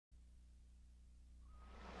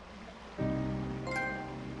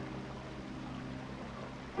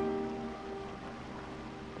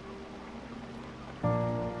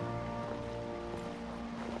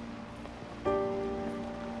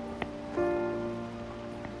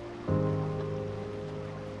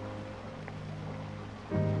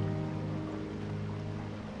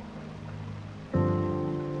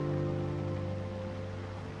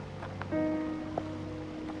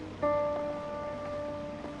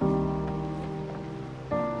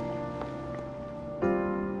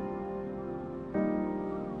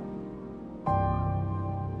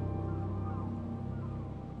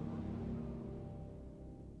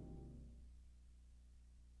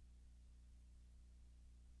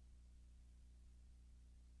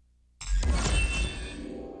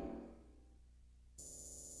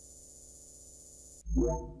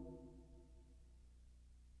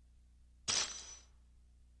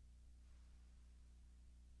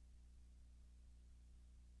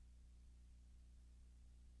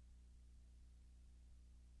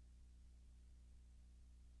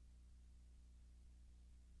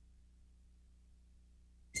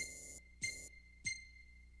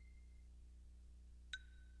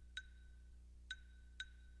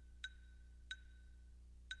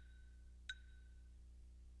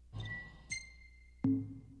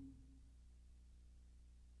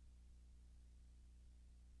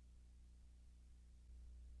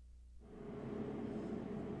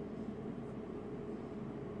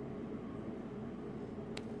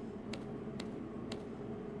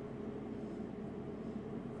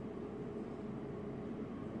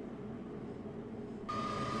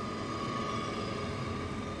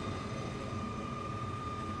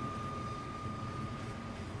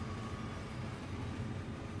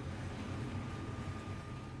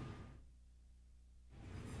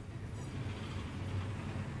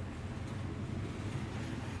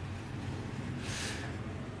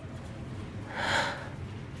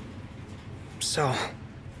So,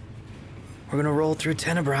 we're gonna roll through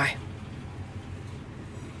Tenebrae.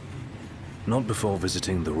 Not before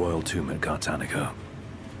visiting the royal tomb at Cartanico.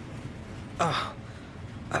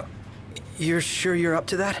 You're sure you're up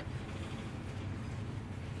to that?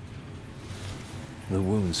 The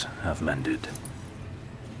wounds have mended.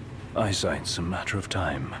 Eyesight's a matter of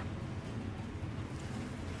time.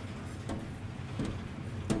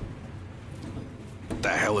 What the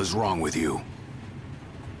hell is wrong with you?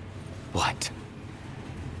 What?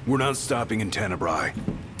 We're not stopping in Tenebrae.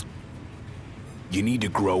 You need to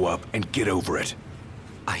grow up and get over it.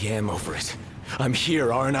 I am over it. I'm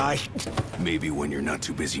here, aren't I? Maybe when you're not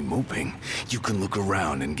too busy moping, you can look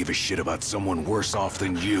around and give a shit about someone worse off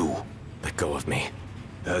than you. Let go of me.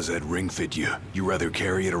 How's that ring fit you? You rather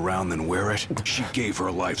carry it around than wear it? She gave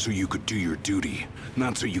her life so you could do your duty,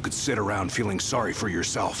 not so you could sit around feeling sorry for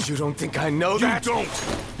yourself. You don't think I know that? You don't!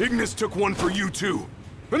 Ignis took one for you too.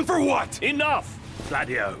 And for what? Enough,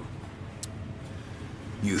 Gladio!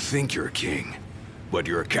 You think you're king, but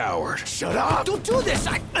you're a coward. Shut up! Don't do this!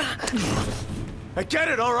 I get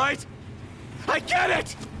it, all right? I get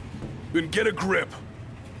it! Then get a grip.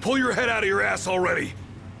 Pull your head out of your ass already.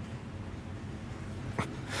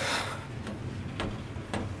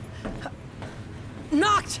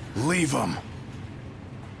 Knocked! Leave him.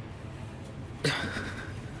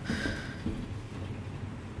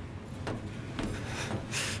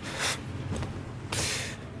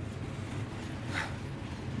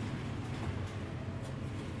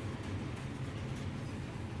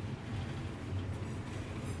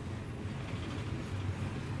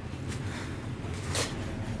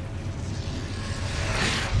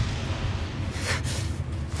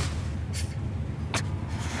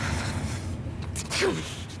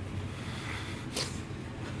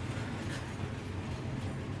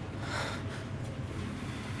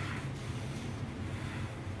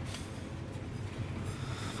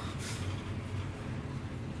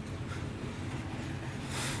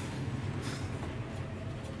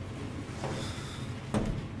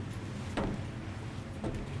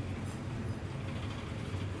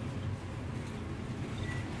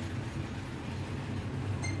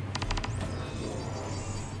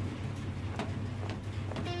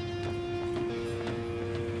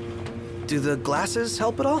 Do the glasses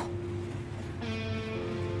help at all?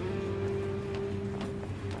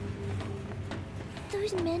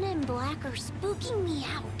 Those men in black are spooking me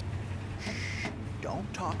out.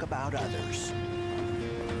 Don't talk about others.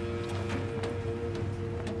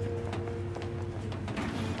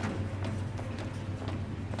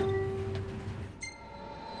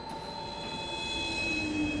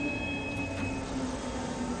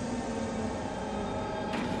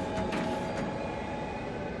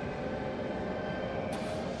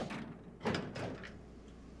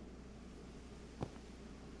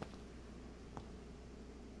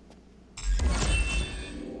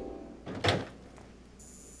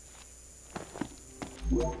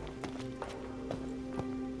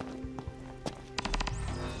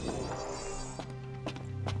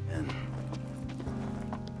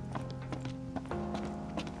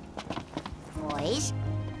 Boys?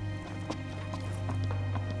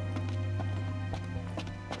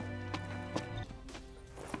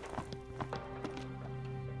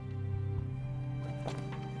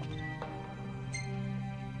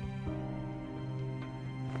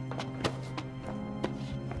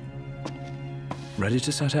 Ready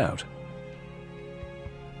to set out?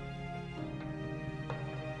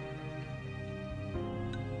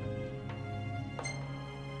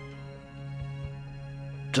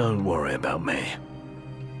 Don't worry about me.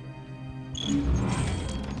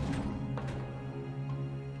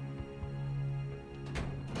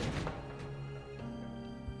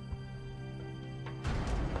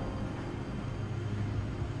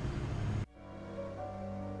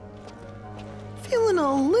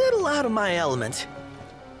 a little out of my element.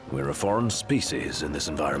 We're a foreign species in this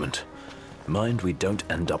environment. Mind we don't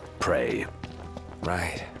end up prey.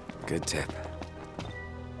 Right. Good tip.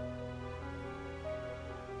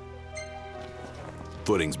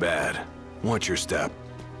 Footing's bad. Watch your step.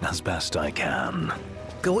 As best I can.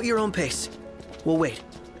 Go at your own pace. We'll wait.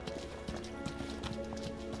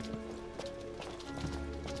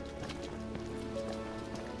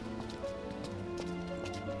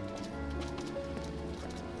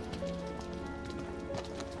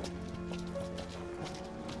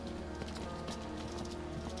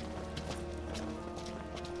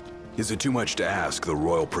 Is it too much to ask the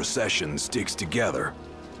royal procession sticks together?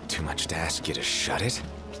 Too much to ask you to shut it?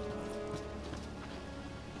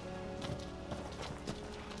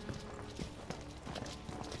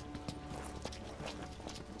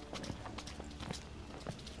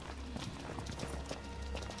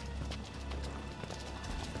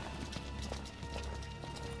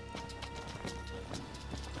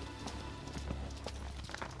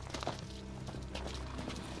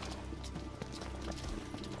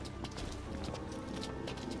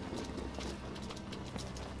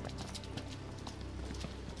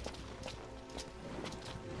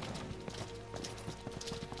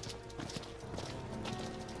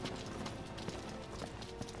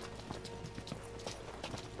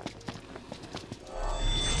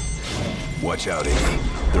 Watch out,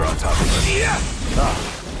 Iggy. They're on top of us. Yeah!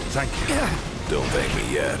 Thank you. Don't thank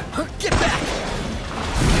me yet. Get back!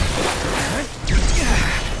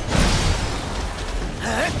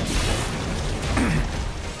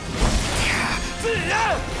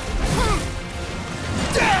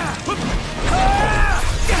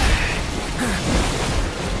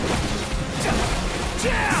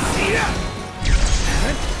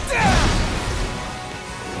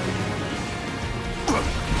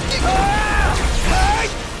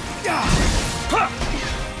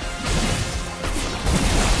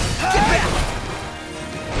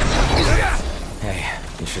 Hey,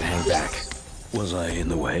 you should hang back. Was I in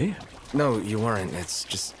the way? No, you weren't. It's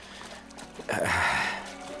just...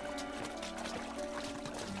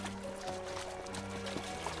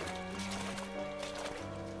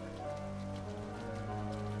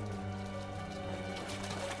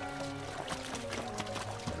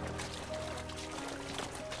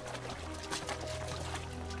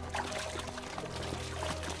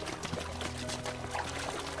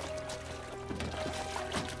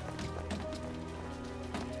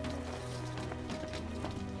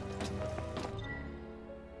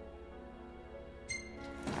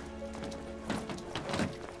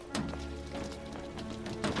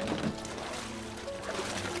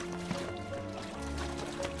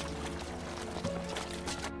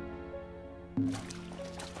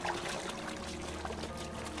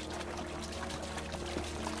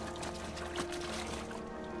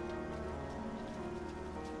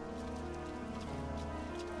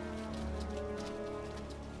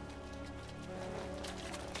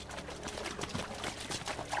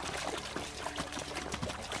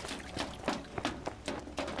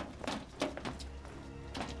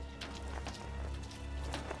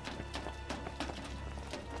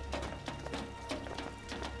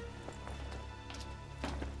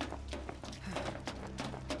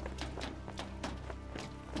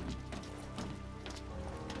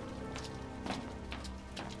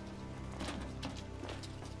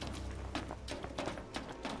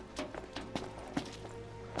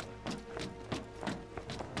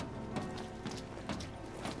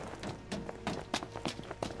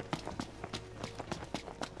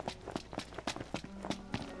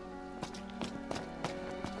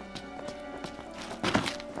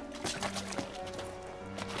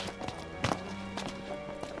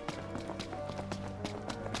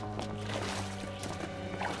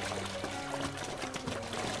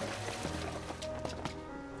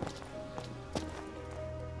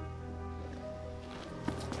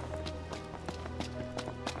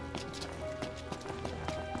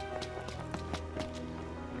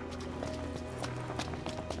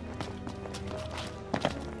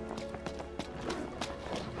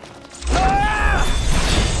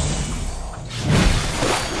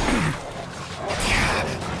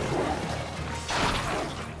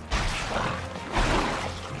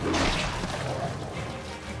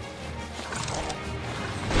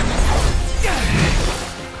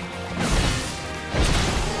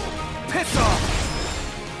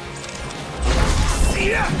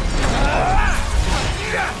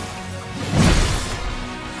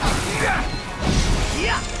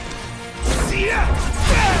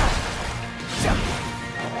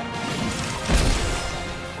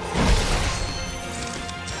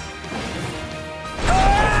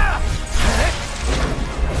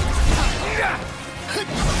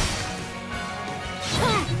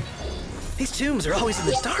 These tombs are always in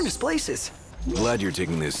the darndest places. Glad you're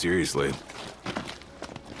taking this seriously.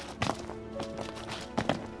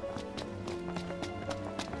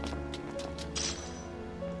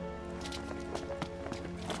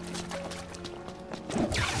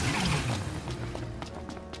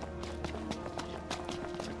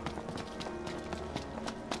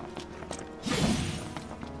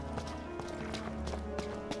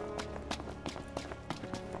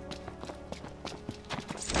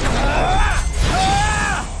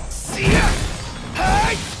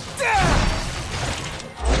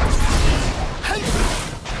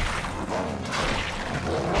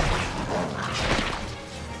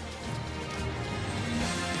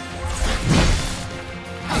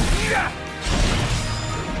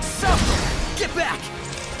 Get back!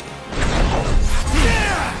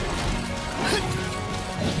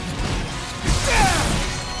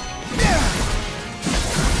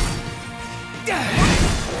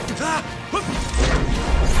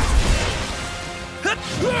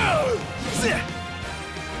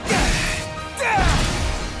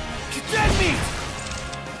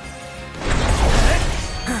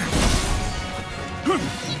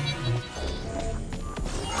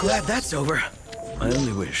 Glad that's over. I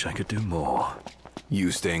only wish I could do more. You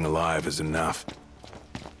staying alive is enough.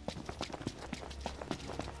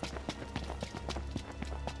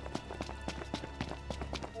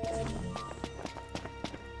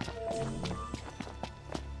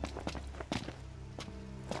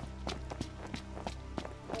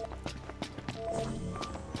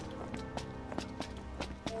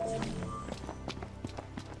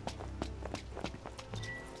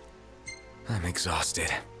 I'm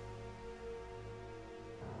exhausted.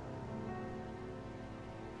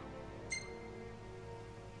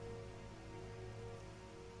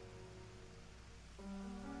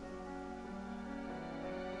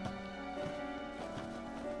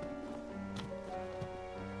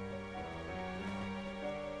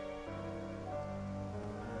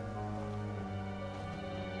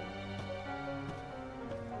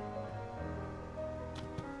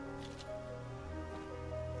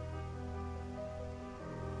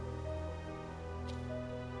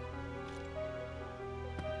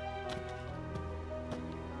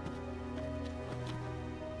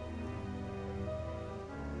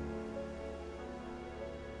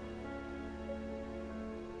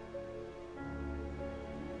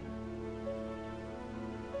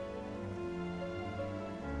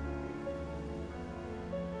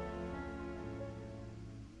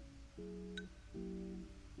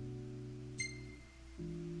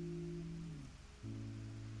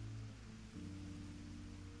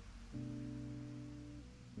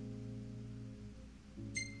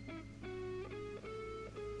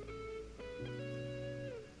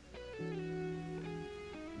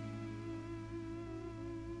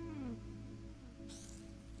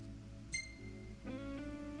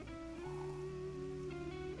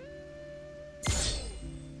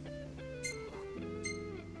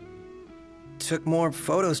 Took more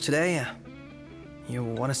photos today. You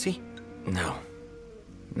want to see? No,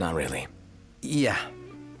 not really. Yeah,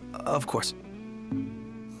 of course.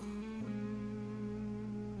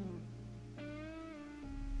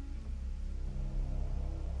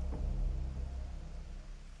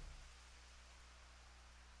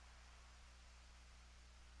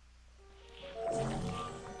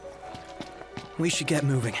 We should get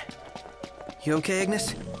moving. You okay,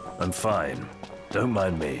 Ignis? I'm fine. Don't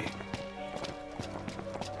mind me.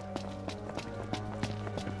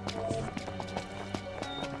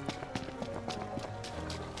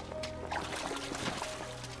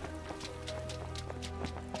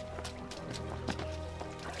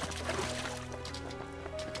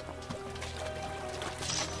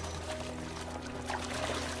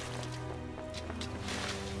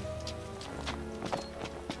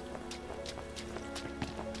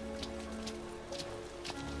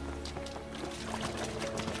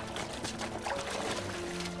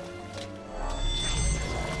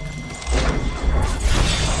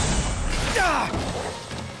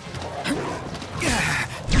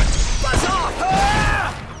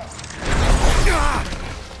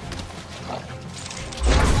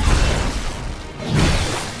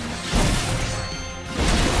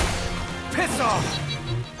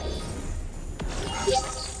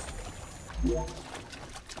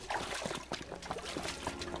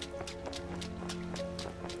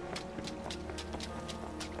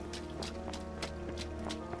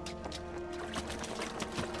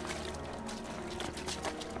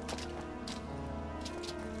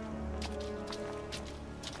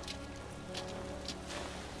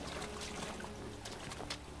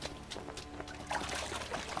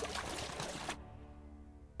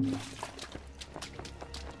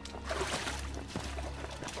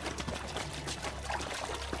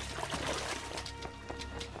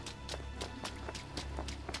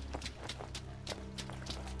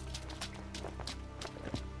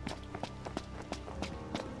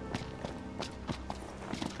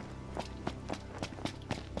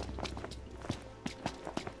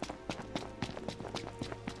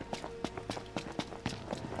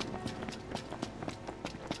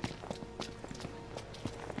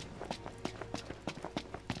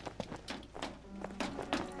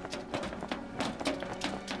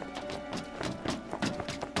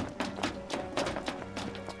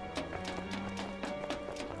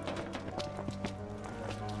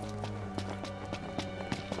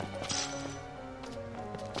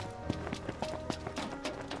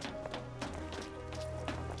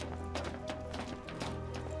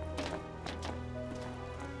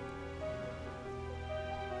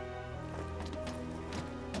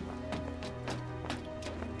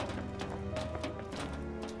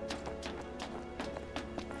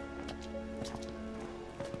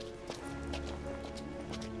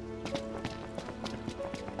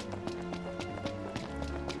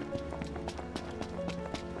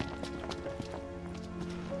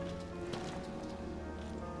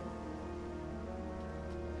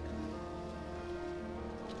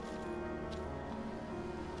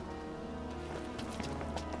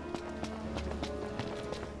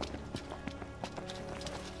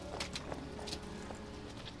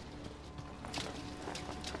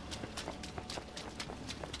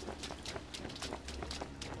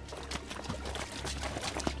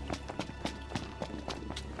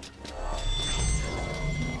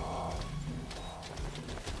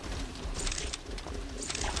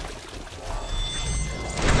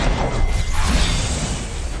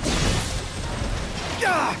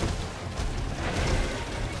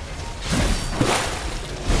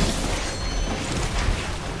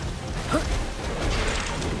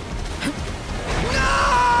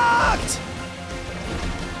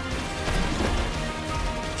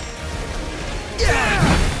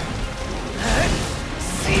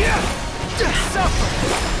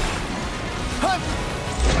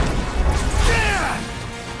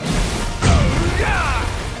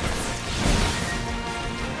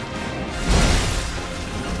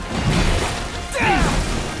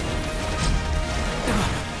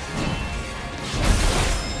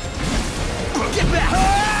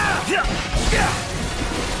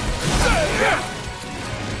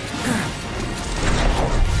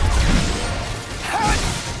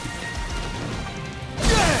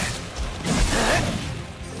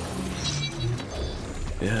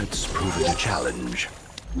 It's proven a challenge.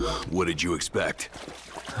 What did you expect?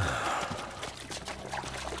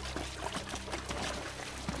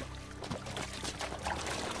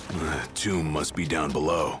 Tomb must be down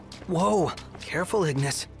below. Whoa, careful,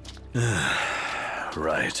 Ignis.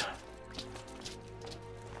 Right.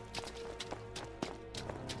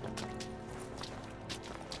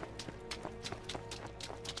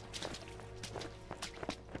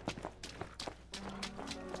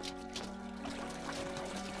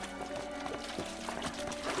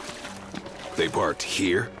 They parked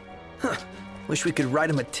here? Wish we could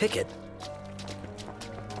write him a ticket.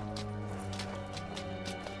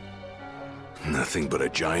 Nothing but a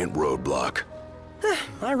giant roadblock.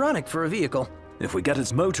 Ironic for a vehicle. If we get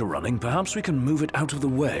its motor running, perhaps we can move it out of the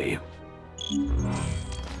way.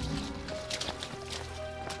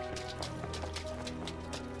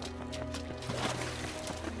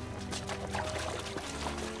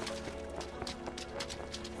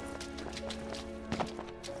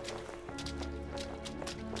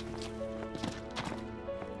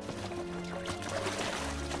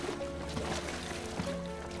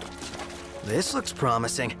 This looks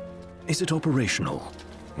promising. Is it operational?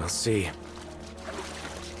 We'll see.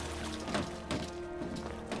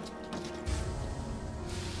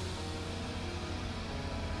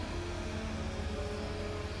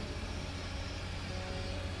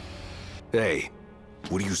 Hey,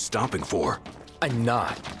 what are you stopping for? I'm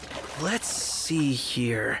not. Let's see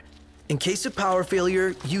here. In case of power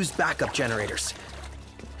failure, use backup generators.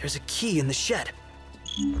 There's a key in the shed.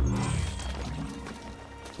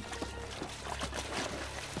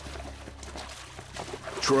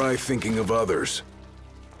 Try thinking of others.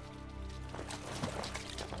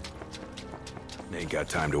 Ain't got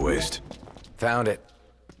time to waste. Found it.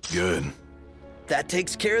 Good. That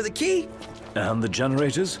takes care of the key. And the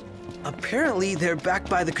generators? Apparently, they're back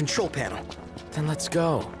by the control panel. Then let's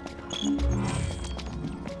go.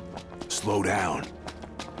 Slow down.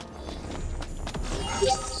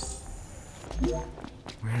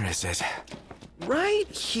 Where is it? Right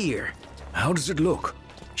here. How does it look?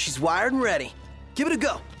 She's wired and ready. Give it a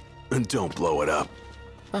go. And don't blow it up.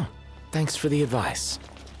 Oh, thanks for the advice.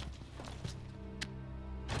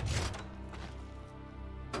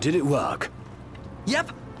 Did it work? Yep.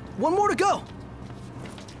 One more to go.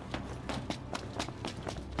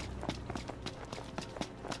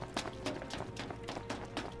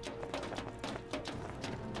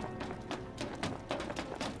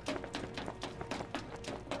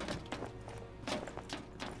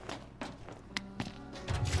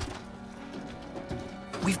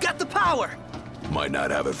 We've got the power! Might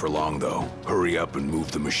not have it for long, though. Hurry up and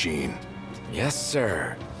move the machine. Yes,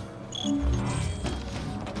 sir.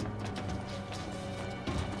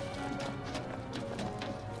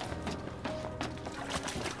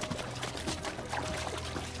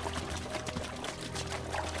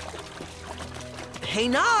 Hey,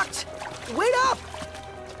 Noct! Wait up!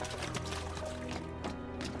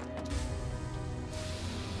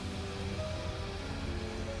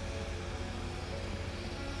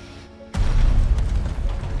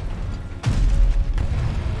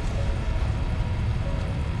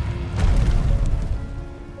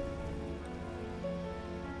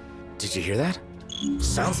 Did you hear that?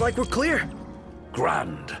 Sounds like we're clear.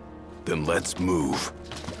 Grand. Then let's move.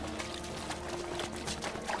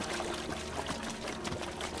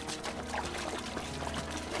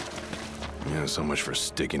 Yeah, so much for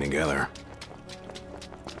sticking together.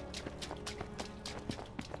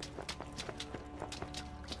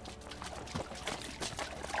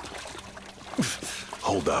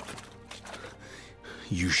 Hold up.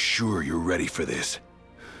 You sure you're ready for this?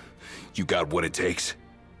 You got what it takes?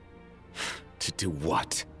 To do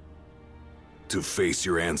what? To face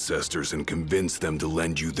your ancestors and convince them to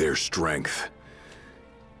lend you their strength.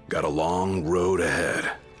 Got a long road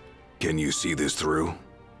ahead. Can you see this through?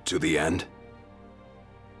 To the end?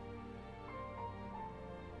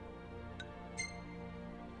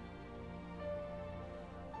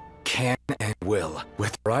 Can and will.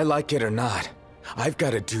 Whether I like it or not, I've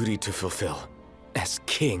got a duty to fulfill. As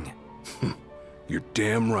king. You're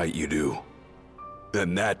damn right you do.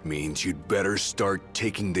 Then that means you'd better start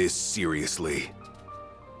taking this seriously.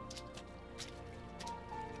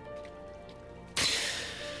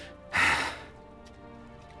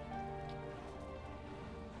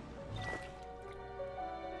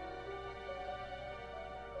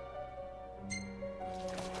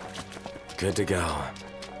 Good to go.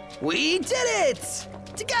 We did it!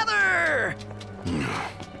 Together!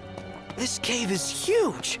 This cave is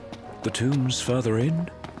huge. The tomb's further in?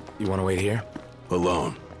 You want to wait here?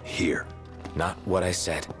 Alone. Here. Not what I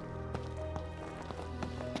said.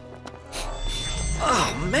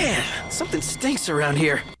 Oh man, something stinks around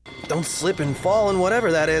here. Don't slip and fall and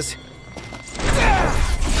whatever that is.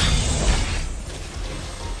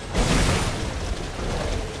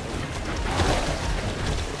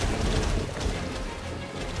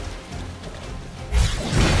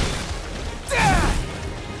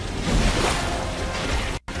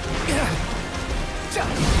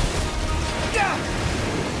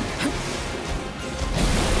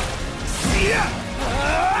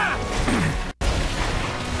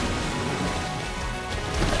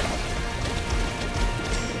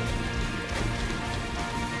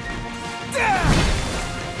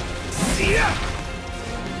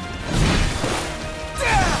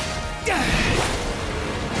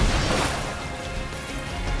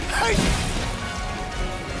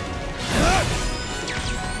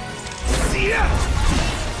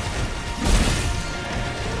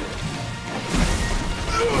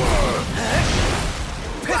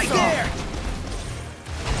 Right there!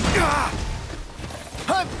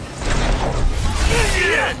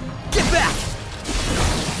 Get back!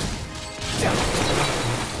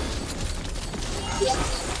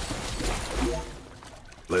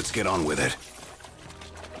 Let's get on with it.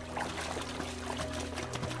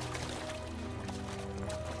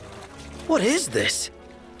 What is this?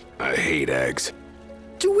 I hate eggs.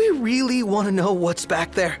 Do we really want to know what's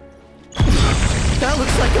back there? That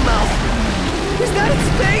looks like a mouth. Is that its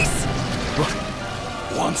face?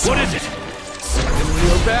 What is it? Something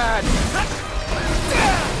real bad.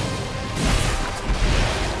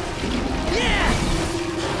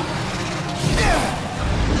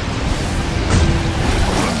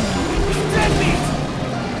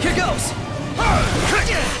 Here goes!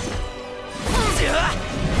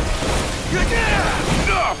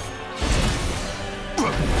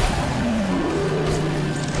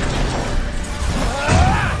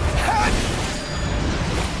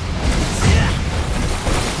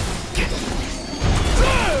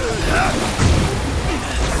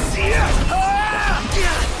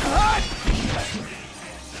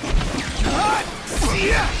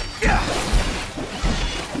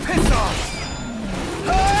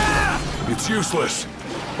 It's useless.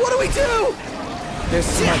 What do we do?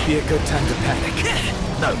 This might be a good time to panic.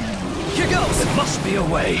 No. Here goes! There must be a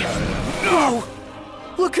way. Oh!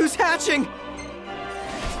 Look who's hatching!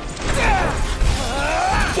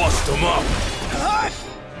 Bust them up.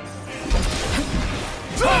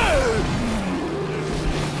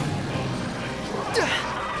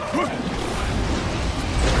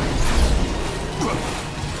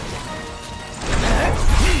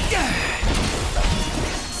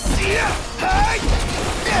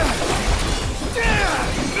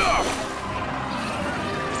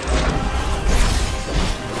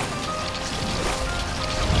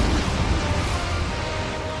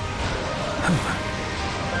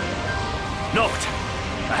 Noct,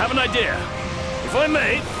 I have an idea. If I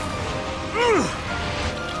may...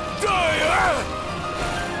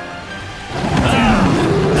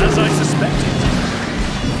 As I suspected.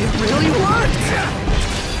 It really worked!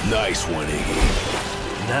 Nice one, Iggy.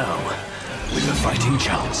 Now, with a fighting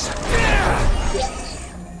chance.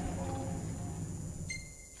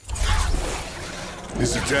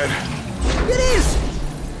 Is it dead? It is!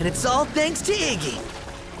 And it's all thanks to Iggy.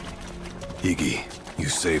 Iggy, you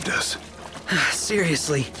saved us.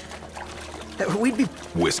 Seriously. We'd be...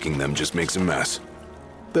 Whisking them just makes a mess.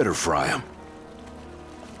 Better fry them.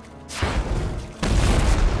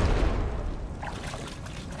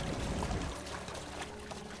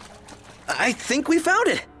 I think we found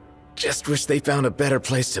it. Just wish they found a better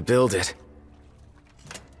place to build it.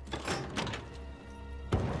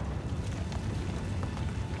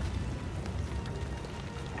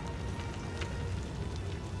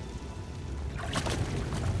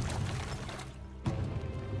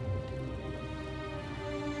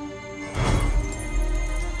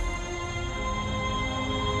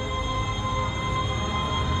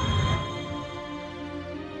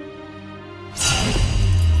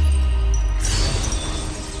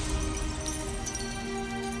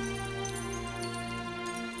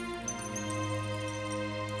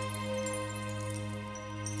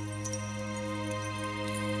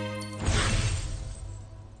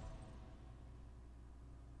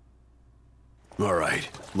 All right,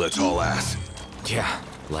 let's haul ass. Yeah,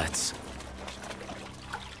 let's.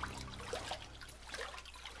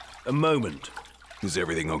 A moment. Is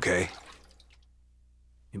everything okay?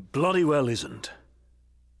 It bloody well isn't.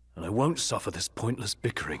 And I won't suffer this pointless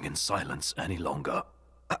bickering in silence any longer.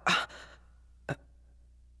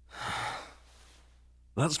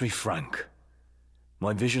 Let's be frank.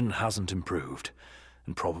 My vision hasn't improved,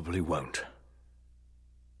 and probably won't.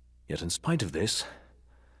 Yet in spite of this,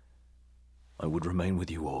 I would remain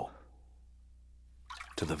with you all.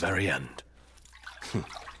 To the very end.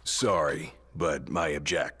 Sorry, but I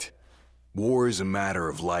object. War is a matter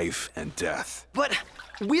of life and death. But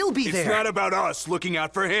we'll be there. It's not about us looking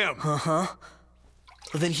out for him. Well,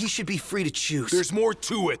 then he should be free to choose. There's more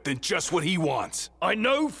to it than just what he wants. I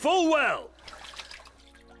know full well!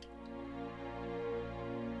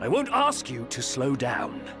 I won't ask you to slow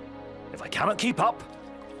down. If I cannot keep up,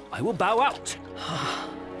 I will bow out.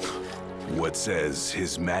 What says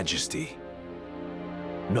His Majesty?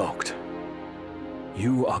 Noct,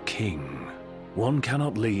 you are king. One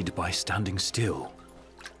cannot lead by standing still.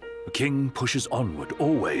 A king pushes onward,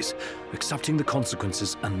 always, accepting the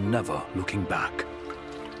consequences and never looking back.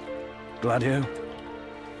 Gladio,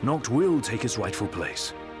 Noct will take his rightful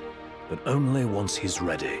place, but only once he's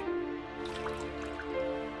ready.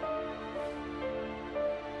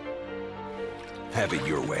 Have it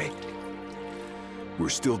your way. We're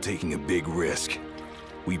still taking a big risk.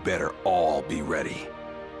 We better all be ready.